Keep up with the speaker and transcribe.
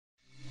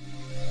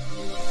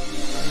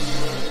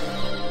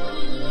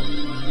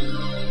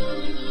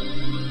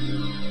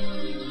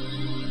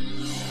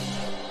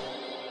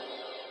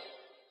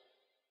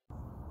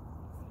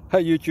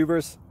Hey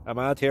YouTubers, I'm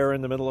out here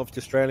in the middle of the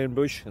Australian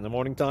bush in the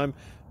morning time.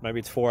 Maybe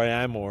it's 4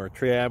 a.m. or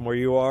 3 a.m. where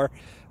you are.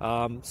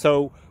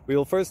 So we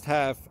will first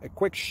have a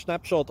quick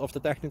snapshot of the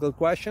technical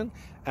question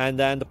and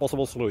then the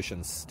possible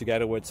solutions,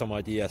 together with some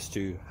ideas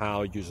to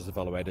how users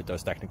evaluated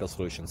those technical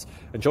solutions.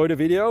 Enjoy the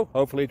video,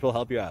 hopefully it will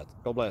help you out.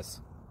 God bless.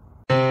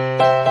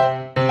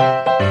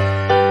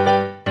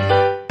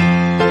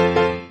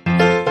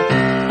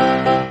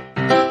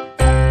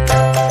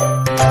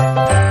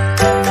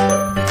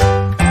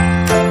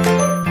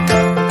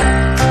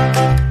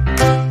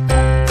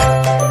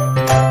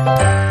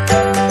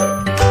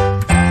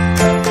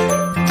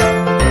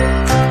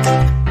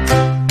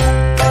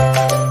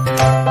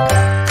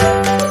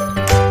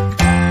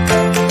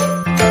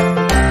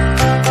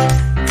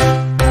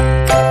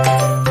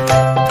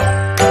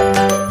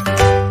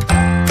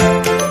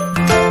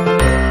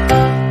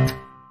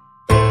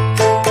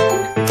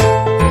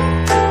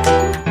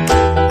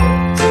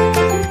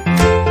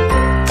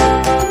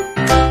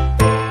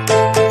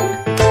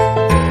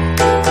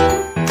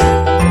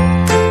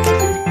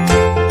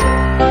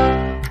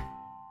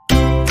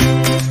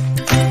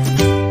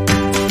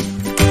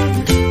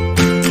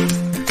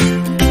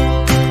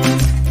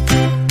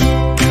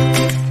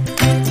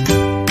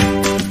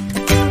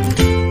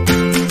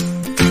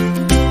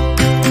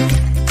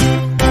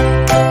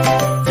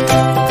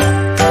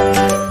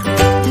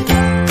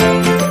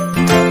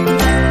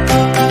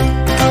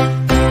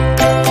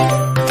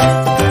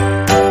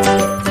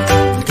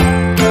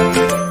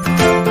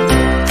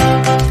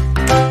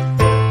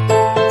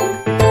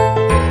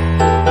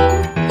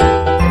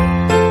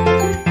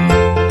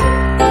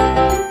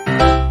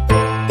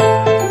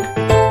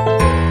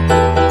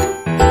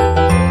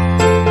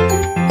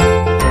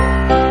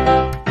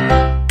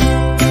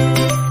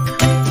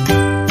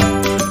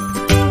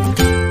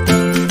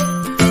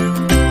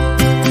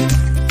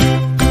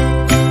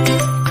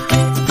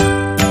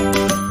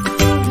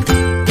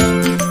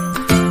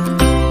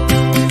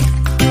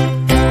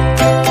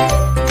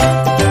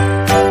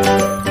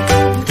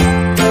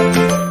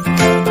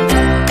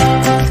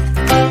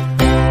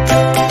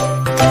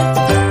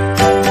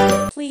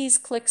 Please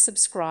click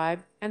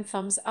subscribe and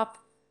thumbs up.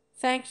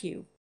 Thank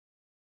you.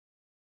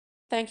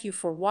 Thank you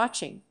for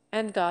watching,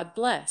 and God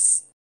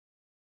bless.